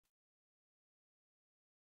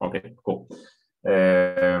Okay, cool.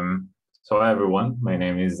 So hi everyone, my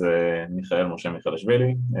name is Moshe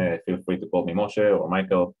Michelashvili. Feel free to call me Moshe or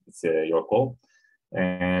Michael, it's your call.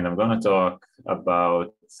 And I'm gonna talk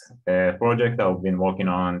about a project I've been working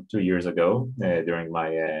on 2 years ago during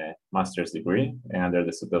my master's degree under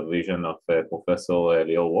the supervision of Professor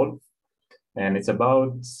Lior Wolf. And it's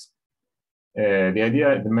about,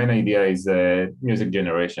 the main idea is music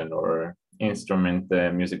generation or instrument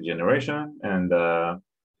music generation, and the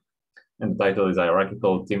title is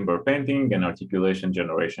Hierarchical Timbre-Painting and Articulation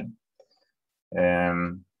Generation.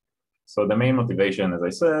 So the main motivation, as I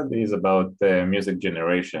said, is about music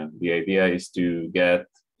generation. The idea is to get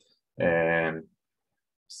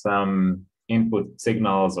some input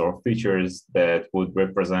signals or features that would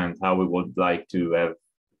represent how we would like to have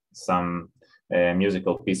some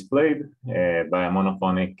musical piece played by a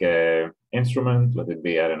monophonic instrument, let it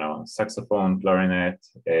be, I don't know, saxophone, clarinet,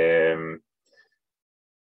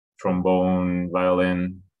 trombone,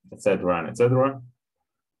 violin, etc., and etc.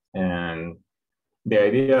 And the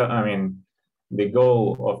idea, the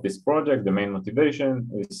goal of this project, the main motivation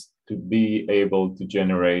is to be able to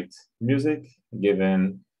generate music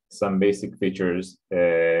given some basic features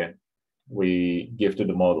we give to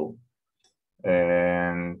the model.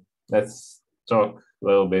 And let's talk a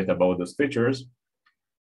little bit about those features.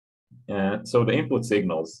 So the input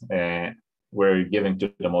signals we're giving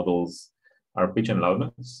to the models are pitch and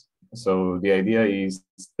loudness. So the idea is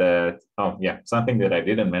that, something that I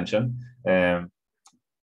didn't mention, the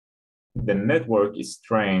network is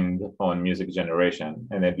trained on music generation.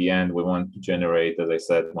 And at the end, we want to generate, as I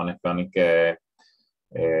said, monophonic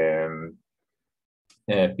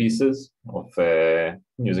pieces of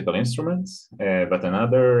musical instruments. But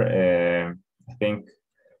another, I think,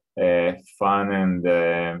 fun and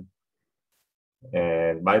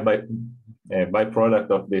byproduct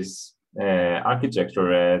of this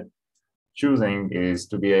architecture choosing is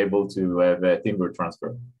to be able to have a timbre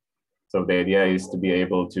transfer. So the idea is to be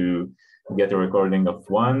able to get a recording of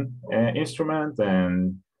one instrument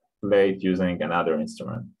and play it using another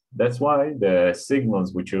instrument. That's why the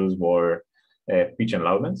signals we choose were pitch and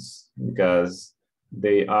loudness, because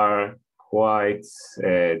they are quite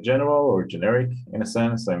general or generic in a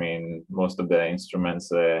sense. I mean, most of the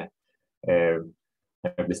instruments have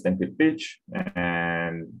distinctive pitch,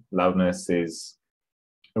 and loudness is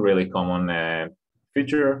a really common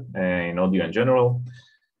feature in audio in general.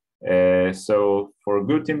 So for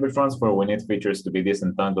good timbre transfer, we need features to be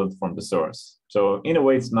disentangled from the source. So in a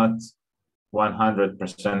way, it's not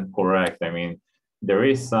 100% correct. I mean, there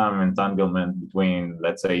is some entanglement between,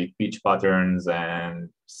 let's say, pitch patterns and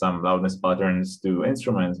some loudness patterns to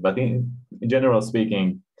instruments, but in general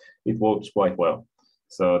speaking, it works quite well.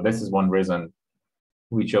 So this is one reason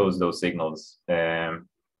we chose those signals and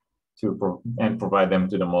provide them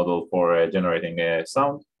to the model for generating a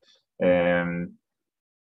sound. And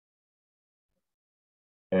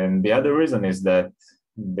the other reason is that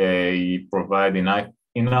they provide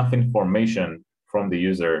enough information from the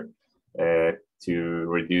user to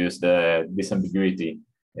reduce the disambiguity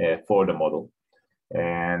for the model.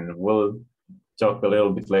 And we'll talk a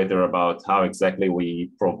little bit later about how exactly we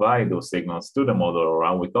provide those signals to the model or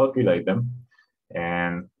how we calculate them.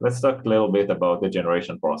 And let's talk a little bit about the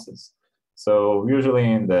generation process. So usually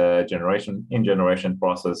in the generation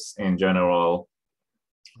process in general,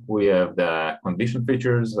 we have the condition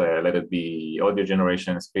features, let it be audio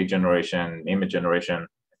generation, speech generation, image generation,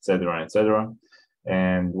 etc., etc.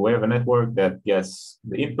 And we have a network that gets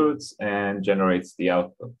the inputs and generates the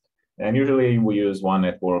output. And usually we use one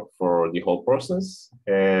network for the whole process.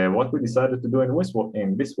 What we decided to do in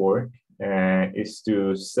this work is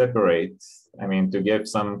to separate, to give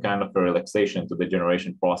some kind of a relaxation to the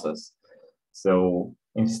generation process. So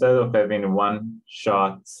instead of having one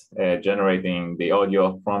shot generating the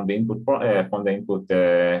audio from the input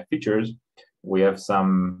features, we have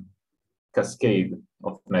some cascade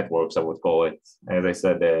of networks, I would call it. As I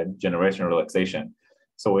said, the generation relaxation.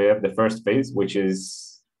 So we have the first phase, which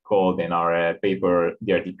is called in our paper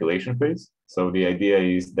the articulation phase. So the idea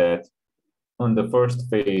is that on the first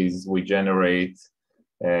phase, we generate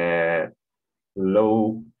the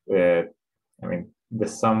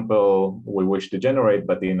sample we wish to generate,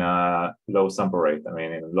 but in a low sample rate,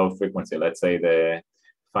 in low frequency. Let's say the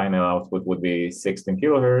final output would be 16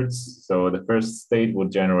 kilohertz. So the first stage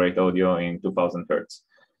would generate audio in 2000 hertz.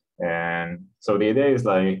 And so the idea is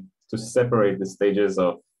like to separate the stages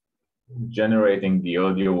of generating the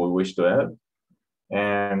audio we wish to have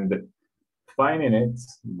and finding it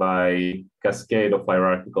by cascade of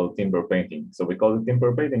hierarchical timbre painting. So we call it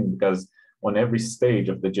timbre painting because on every stage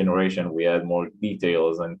of the generation, we add more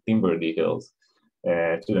details and timbre details.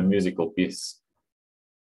 to the musical piece.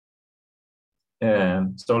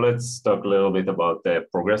 So let's talk a little bit about the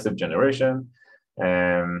progressive generation.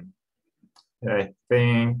 I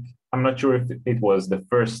think, I'm not sure if it was the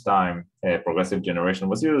first time progressive generation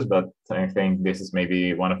was used, but I think this is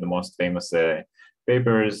maybe one of the most famous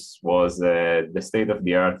papers, was the state of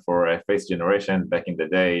the art for face generation back in the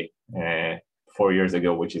day, 4 years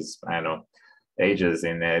ago, which is, I don't know, ages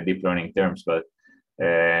in deep learning terms, but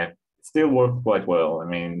still worked quite well. I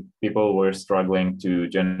mean, people were struggling to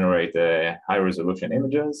generate high resolution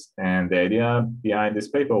images, and the idea behind this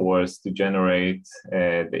paper was to generate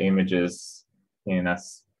the images in a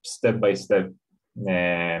step-by-step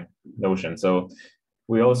notion. So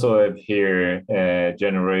we also have here a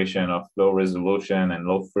generation of low resolution and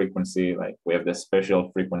low frequency, like we have the spatial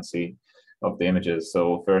frequency of the images.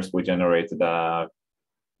 So first we generate the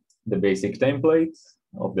basic template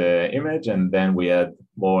of the image, and then we add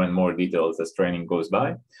more and more details as training goes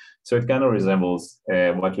by. So it kind of resembles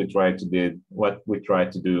what we try to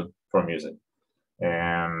do for music.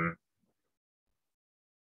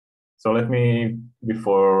 So let me,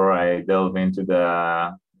 before I delve into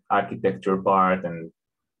the architecture part and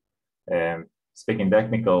speaking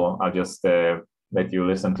technical, I'll just let you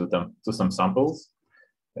listen to some samples.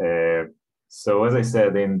 So as I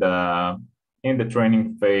said, in the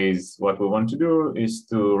training phase, what we want to do is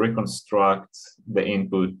to reconstruct the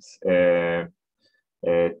input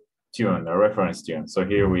tune, a reference tune. So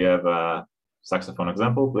here we have a saxophone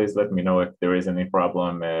example. Please let me know if there is any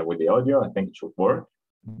problem with the audio. I think it should work,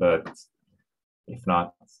 but if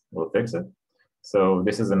not, we'll fix it. So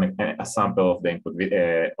this is a sample of the input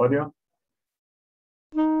audio.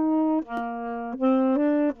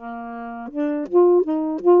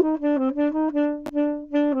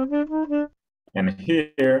 And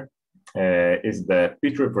here is the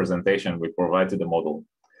pitch representation we provide to the model.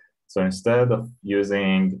 So instead of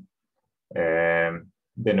using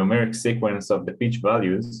the numeric sequence of the pitch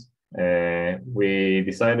values, we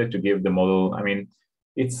decided to give the model, I mean,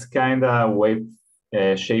 it's kind of wave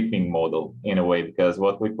shaping model in a way, because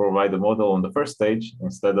what we provide the model on the first stage,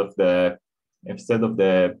 instead of the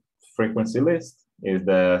frequency list, is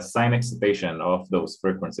the sign excitation of those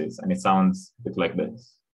frequencies, and it sounds a bit like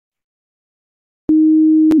this.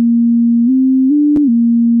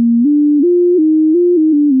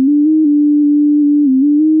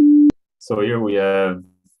 So here we have,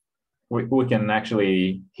 we can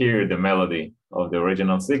actually hear the melody of the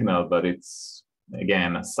original signal, but it's,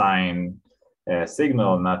 again, a sine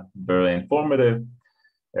signal, not very informative.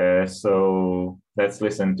 So let's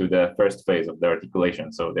listen to the first phase of the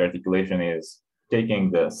articulation. So the articulation is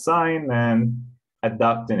taking the sine and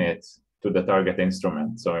adapting it to the target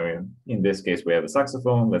instrument. So in this case, we have a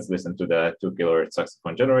saxophone. Let's listen to the 2 kHz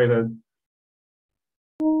saxophone generated.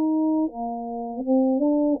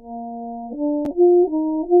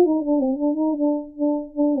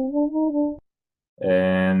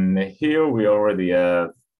 And here we already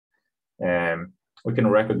have, we can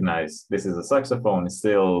recognize this is a saxophone. It's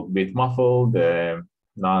still a bit muffled,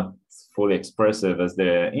 not fully expressive as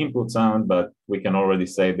the input sound, but we can already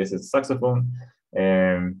say this is a saxophone.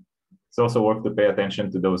 It's also worth to pay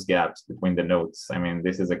attention to those gaps between the notes. I mean,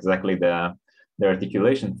 this is exactly the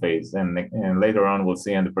articulation phase. And later on, we'll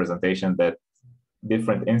see in the presentation that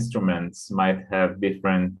different instruments might have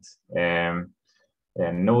different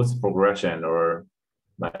notes progression, or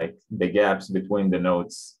like the gaps between the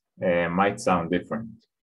notes might sound different.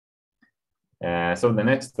 So the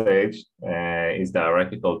next stage is the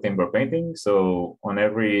hierarchical timbre-painting. So on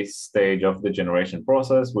every stage of the generation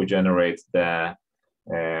process, we generate the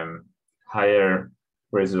higher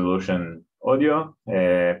resolution audio,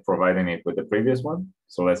 providing it with the previous one.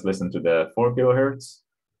 So let's listen to the 4 kHz.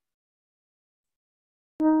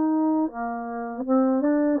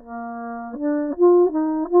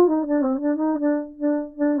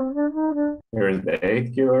 Here's the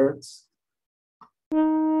 8 kHz.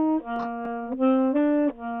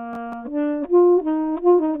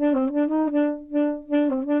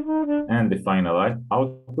 And the final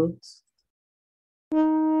output.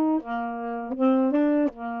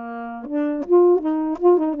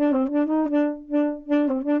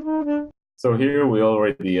 So here we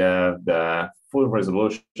already have the full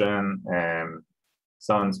resolution, and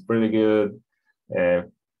sounds pretty good.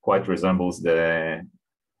 Quite resembles the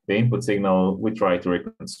input signal we try to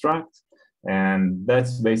reconstruct. And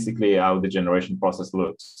that's basically how the generation process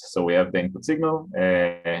looks. So we have the input signal,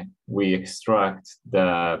 we extract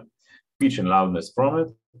the pitch and loudness from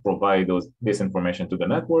it, provide this information to the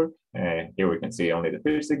network. Here we can see only the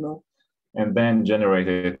pitch signal, and then generate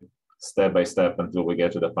it step by step until we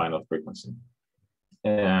get to the final frequency.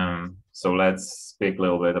 So let's speak a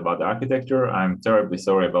little bit about the architecture. I'm terribly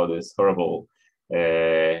sorry about this horrible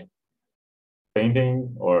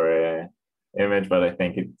painting or image, but I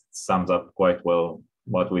think it sums up quite well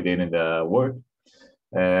what we did in the work.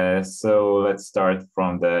 So let's start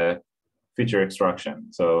from the feature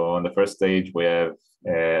extraction. So on the first stage, we have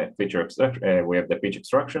feature extraction. We have the pitch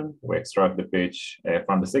extraction. We extract the pitch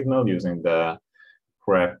from the signal using the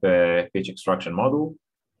prep pitch extraction model,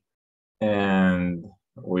 and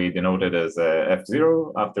we denote it as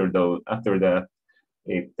F0. After that,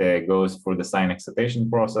 it goes through the sign excitation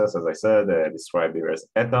process, as I said, described here as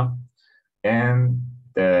eta, and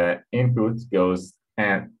the input goes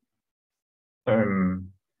and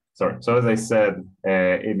so as I said,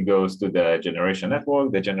 it goes to the generation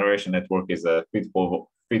network. The generation network is a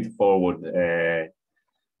feed-forward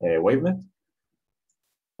wavelet.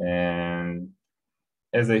 And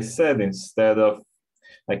as I said, instead of,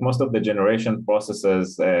 like most of the generation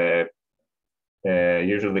processes,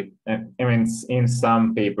 usually, I mean, in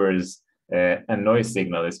some papers, a noise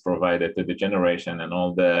signal is provided to the generation, and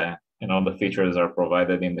all the features are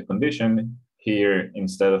provided in the condition. Here,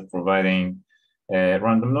 instead of providing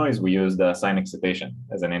random noise, we use the sign excitation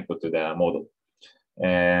as an input to the model.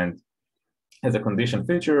 And as a condition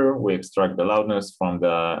feature, we extract the loudness from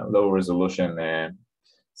the low resolution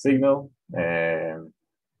signal.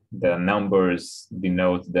 The numbers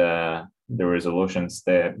denote the resolution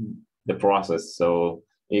step, the process. So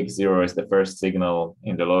X0 is the first signal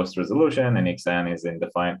in the lowest resolution, and Xn is in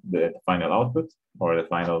the final output, or the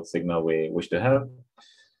final signal we wish to have.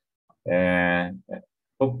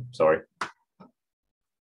 Oh, sorry.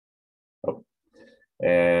 Oh.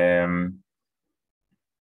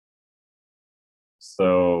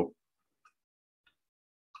 So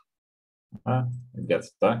it gets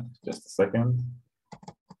stuck. Just a second.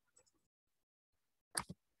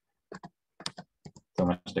 So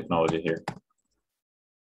much technology here.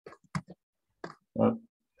 Oh,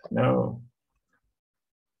 no.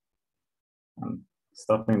 I'm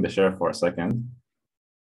stopping the share for a second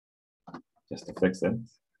just to fix it.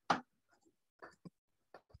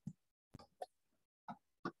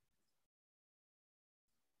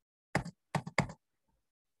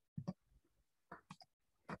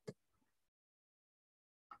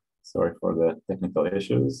 Sorry for the technical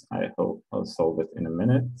issues. I hope I'll solve it in a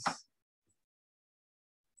minute.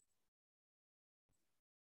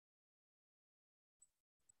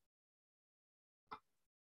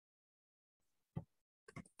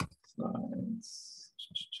 Slides.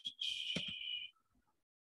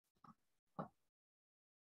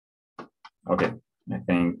 Okay, I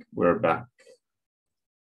think we're back.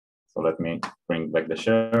 So let me bring back the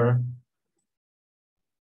share.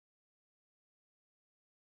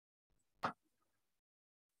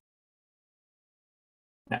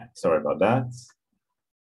 Yeah, sorry about that.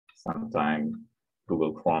 Sometime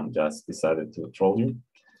Google Chrome just decided to troll you.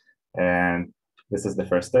 And this is the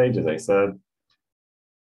first stage, as I said.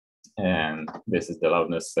 And this is the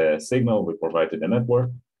loudness signal we provide to the network.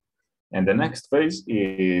 And the next phase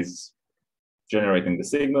is generating the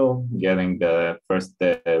signal, getting the first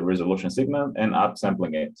resolution signal, and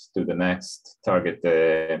upsampling it to the next target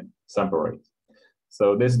sample rate.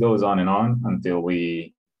 So this goes on and on until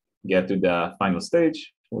we get to the final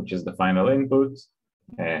stage, which is the final input,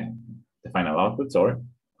 the final output, sorry.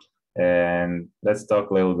 And let's talk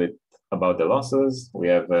a little bit about the losses. We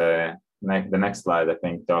have the next slide, I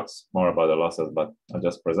think, talks more about the losses, but I'll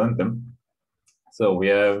just present them. So we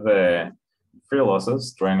have 3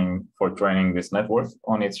 losses for training this network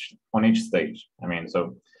on each stage. I mean,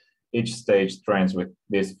 so each stage trains with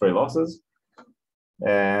these 3 losses.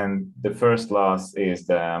 And the first loss is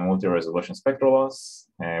the multi-resolution spectral loss,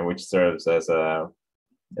 which serves as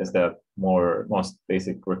the most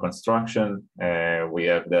basic reconstruction. We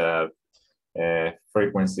have the time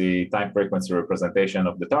frequency representation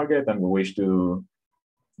of the target, and we wish to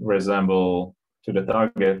resemble to the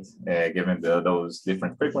target given those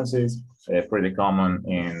different frequencies, pretty common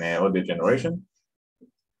in audio generation.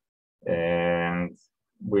 And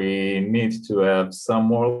we need to have some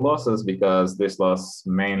more losses because this loss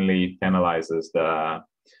mainly penalizes the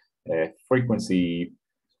frequency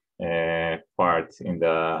part in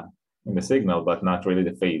the signal, but not really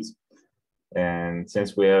the phase. And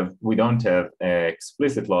since we don't have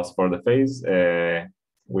explicit loss for the phase,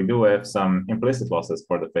 we do have some implicit losses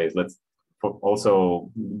for the phase. Also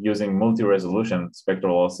using multi-resolution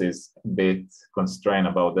spectral loss is a bit constrained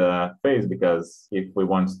about the phase, because if we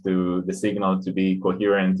want the signal to be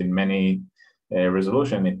coherent in many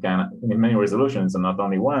resolutions and not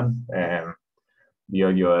only one, the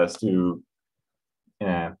audio has to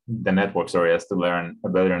the network, has to learn a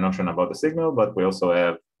better notion about the signal, but we also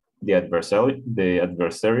have the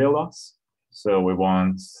adversarial loss. So we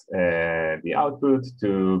want the output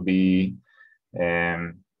to be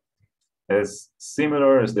as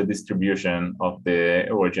similar as the distribution of the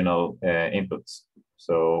original inputs.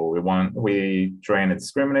 So we train a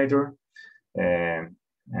discriminator,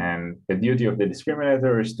 and the duty of the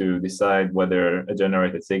discriminator is to decide whether a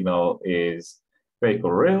generated signal is fake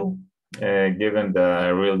or real, given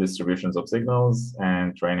the real distributions of signals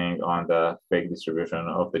and training on the fake distribution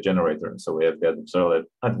of the generator. So we have the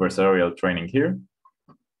adversarial training here.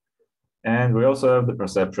 And we also have the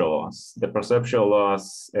perceptual loss. The perceptual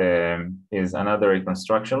loss is another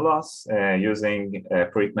reconstruction loss using a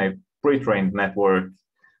pre-trained network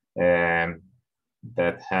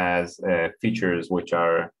that has features which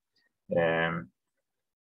are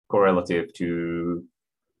correlative to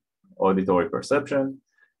auditory perception,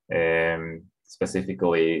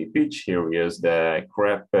 specifically pitch. Here we use the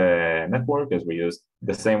CREP network, as we used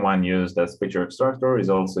the same one used as feature extractor is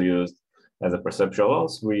also used as a perceptual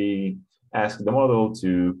loss. We ask the model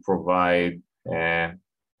to provide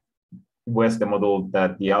with the model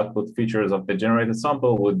that the output features of the generated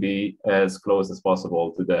sample would be as close as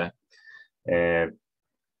possible to the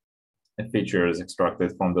features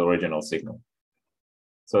extracted from the original signal.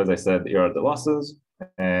 So as I said, here are the losses,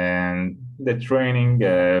 and the training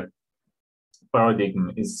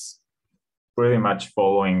paradigm is pretty much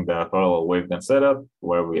following the parallel waveguide setup,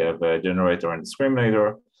 where we have a generator and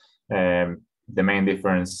discriminator. The main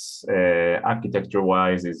difference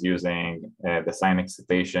architecture-wise is using the sign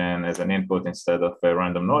excitation as an input instead of a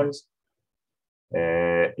random noise.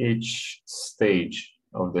 Each stage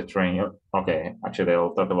of the training, okay, actually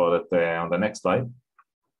I'll talk about it on the next slide.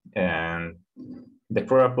 And the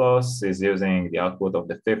CREP loss is using the output of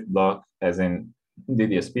the fifth block as in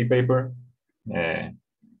DDSP paper.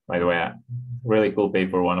 By the way, really cool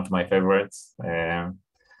paper, one of my favorites.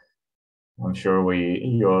 I'm sure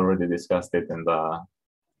you already discussed it in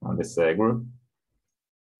on this group.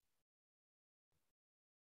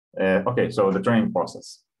 Okay, so the training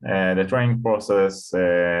process. The training process,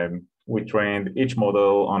 we trained each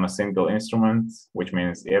model on a single instrument, which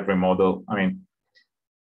means every model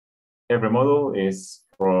is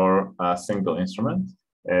for a single instrument.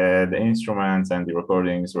 The instruments and the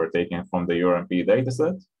recordings were taken from the URMP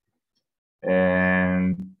dataset.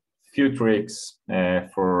 And few tricks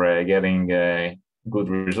for getting good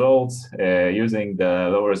results using the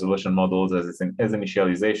low resolution models as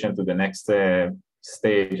initialization to the next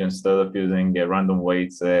stage instead of using random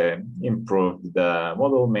weights improved the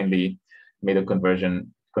model, mainly made the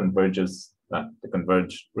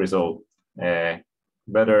converge result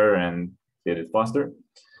better and did it faster.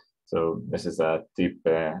 So this is a tip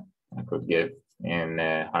I could give in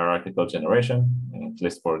hierarchical generation, at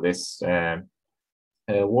least for this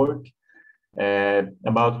work.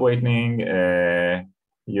 About weighting,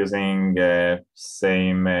 using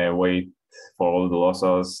same weight for all the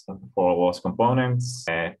losses, for all loss components.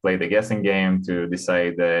 Play the guessing game to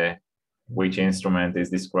decide which instrument is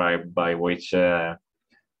described by which log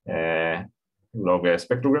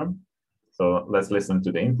spectrogram. So let's listen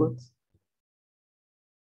to the input.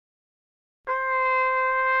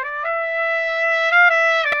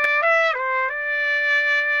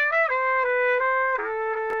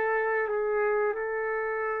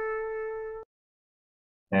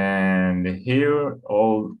 And here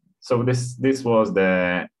so this was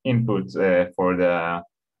the input for the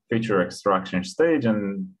feature extraction stage,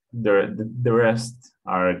 and the rest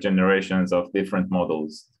are generations of different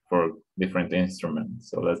models for different instruments.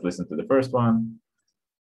 So let's listen to the first one.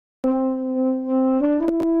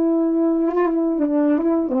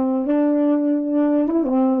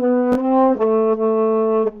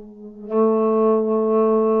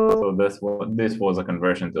 So this was a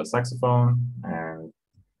conversion to a saxophone, and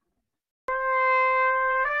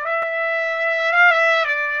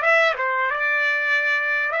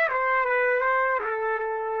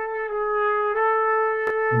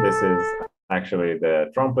this is actually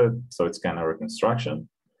the trumpet, so it's kind of reconstruction.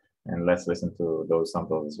 And let's listen to those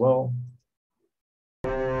samples as well.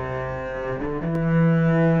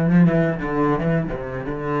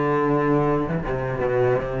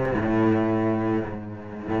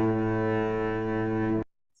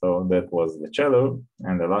 So that was the cello,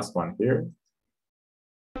 and the last one here.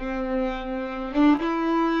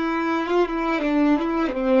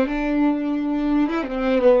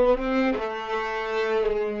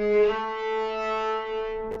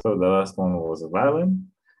 So the last one was a violin,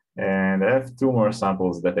 and I have two more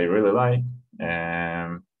samples that I really like,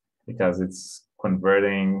 because it's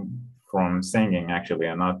converting from singing actually,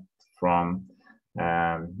 and not from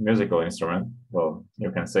musical instrument. Well,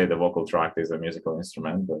 you can say the vocal tract is a musical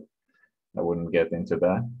instrument, but I wouldn't get into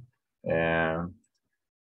that.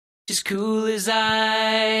 As cool as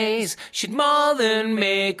ice should more than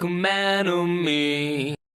make a man of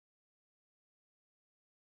me.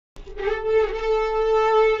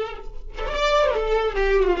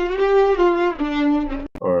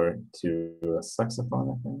 Or to a saxophone,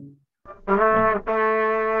 I think. Yeah.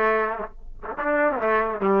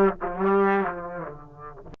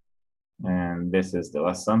 And this is the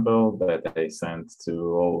last sample that I sent to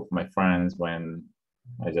all of my friends when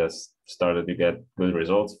I just started to get good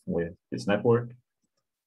results with this network.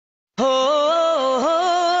 Oh,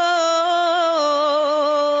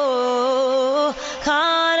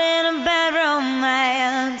 caught in a bad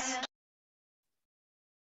romance.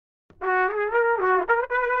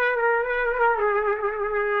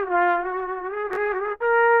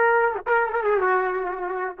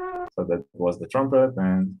 So that was the trumpet,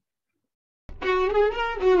 and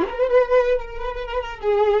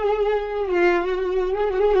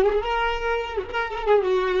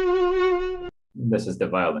this is the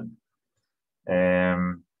violin.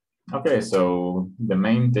 Okay, so the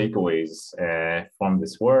main takeaways from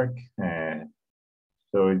this work.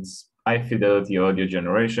 So it's high fidelity audio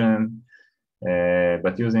generation,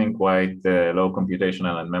 but using quite low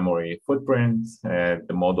computational and memory footprint.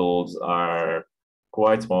 The models are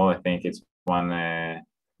quite small. I think it's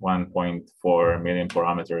 1.4 million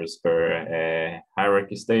parameters per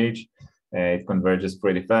hierarchy stage. It converges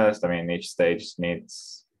pretty fast. I mean, each stage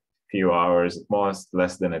needs few hours at most,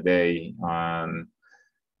 less than a day on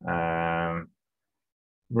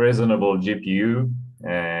reasonable GPU.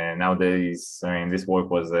 Nowadays, I mean, this work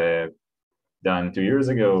was done 2 years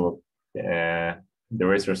ago. The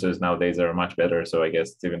resources nowadays are much better, so I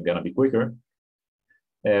guess it's even gonna be quicker.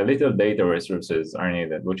 Little data resources are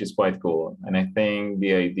needed, which is quite cool. And I think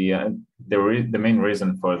the idea, the main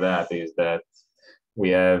reason for that is that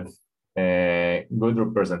we have a good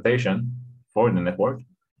representation for the network,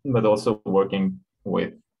 but also working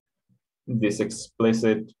with this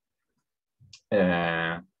explicit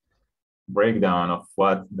breakdown of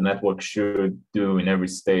what the network should do in every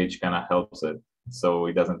stage kind of helps it. So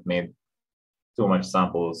it doesn't need too much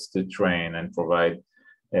samples to train and provide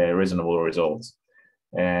reasonable results.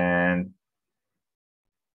 And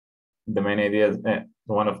the main ideas,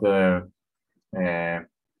 one of the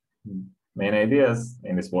main ideas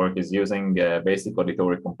in this work is using basic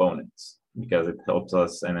auditory components, because it helps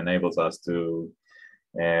us and enables us to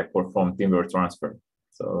perform timbre transfer.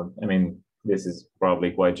 So, I mean, this is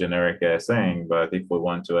probably quite generic saying, but if we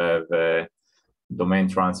want to have domain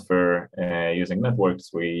transfer using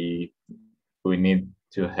networks, we need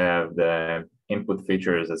to have the input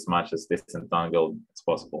features as much as disentangled as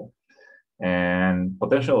possible. And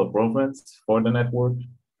potential improvements for the network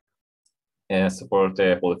support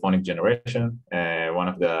polyphonic generation. One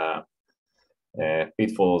of the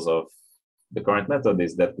pitfalls of the current method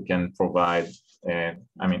is that we can provide,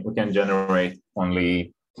 we can generate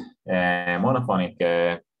only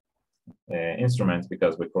monophonic instruments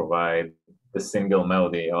because we provide the single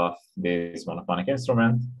melody of this monophonic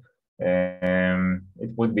instrument. It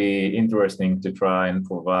would be interesting to try and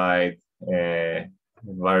provide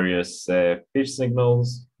various pitch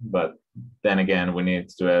signals, but then again, we need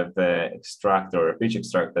to have an extractor, a pitch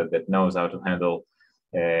extractor that knows how to handle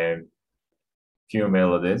few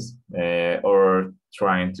melodies, or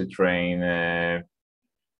trying to train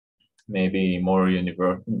maybe more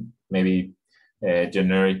universal, maybe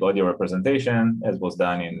generic audio representation, as was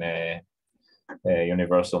done in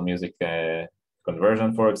universal music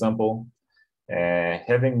conversion, for example,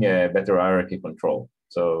 having a better hierarchy control.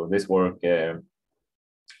 So this work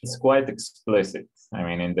is quite explicit, I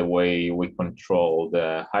mean, in the way we control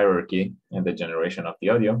the hierarchy and the generation of the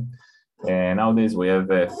audio. And nowadays we have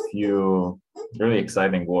a few really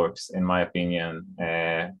exciting works, in my opinion,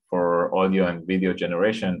 for audio and video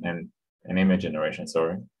generation and image generation,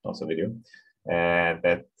 sorry, also video,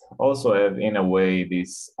 that also have, in a way,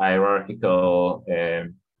 this hierarchical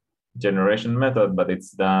generation method, but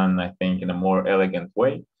it's done, I think, in a more elegant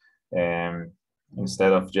way.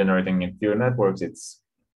 Instead of generating in few networks, it's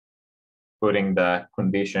putting the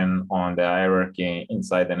condition on the hierarchy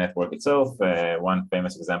inside the network itself. One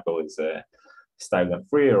famous example is Stylgan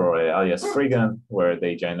Free or alias Freegan, where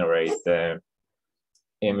they generate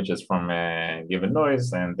images from a given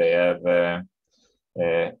noise, and they have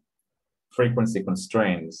frequency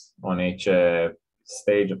constraints on each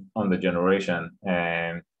stage on the generation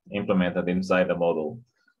and implemented inside the model,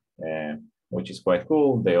 which is quite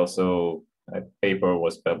cool. They also, a paper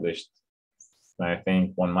was published I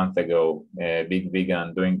think 1 month ago, Big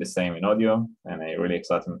Vegan doing the same in audio, and I'm really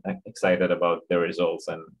excited about the results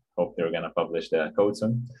and hope they're going to publish the code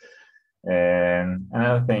soon. And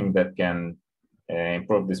another thing that can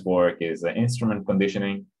improve this work is instrument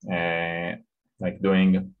conditioning, like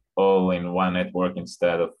doing all in one network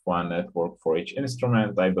instead of one network for each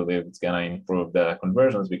instrument. I believe it's going to improve the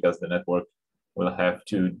conversions because the network will have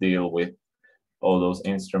to deal with all those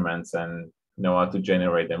instruments and know how to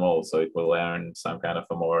generate them all. So it will learn some kind of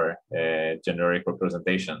a more generic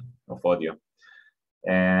representation of audio.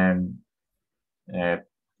 And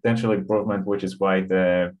potential improvement, which is quite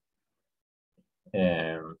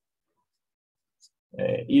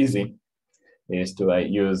easy, is to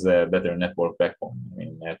use a better network backbone. I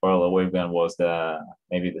mean, parallel wavegun was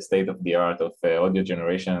maybe the state of the art of audio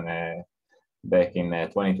generation back in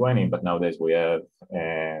 2020, but nowadays we have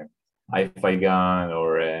Hi-Fi gun,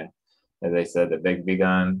 or as I said, the Big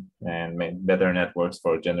Vegan, and better networks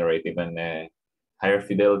for generate even higher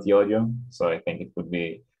fidelity audio. So I think it would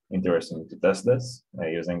be interesting to test this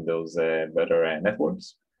using those better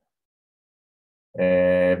networks.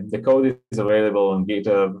 The code is available on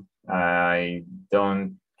GitHub. I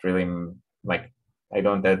don't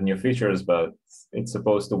add new features, but it's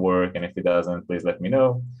supposed to work. And if it doesn't, please let me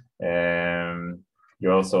know.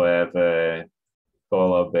 You also have a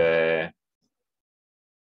Colab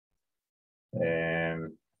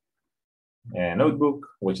notebook,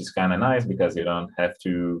 which is kind of nice because you don't have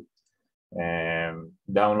to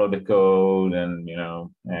download the code and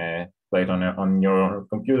play it on your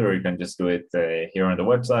computer. You can just do it here on the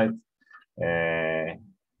website.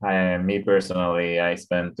 Me personally, I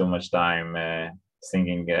spend too much time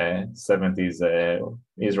singing 70s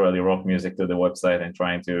Israeli rock music to the website and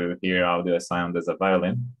trying to hear how do I sound as a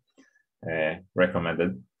violin.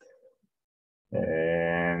 Recommended.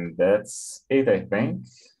 And that's it, I think.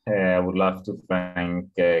 I would love to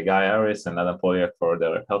thank Guy Harris and Adam Polyak for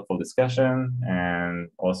their helpful discussion, and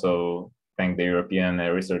also thank the European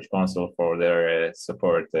Research Council for their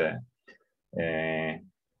support, for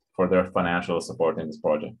their financial support in this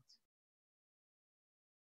project.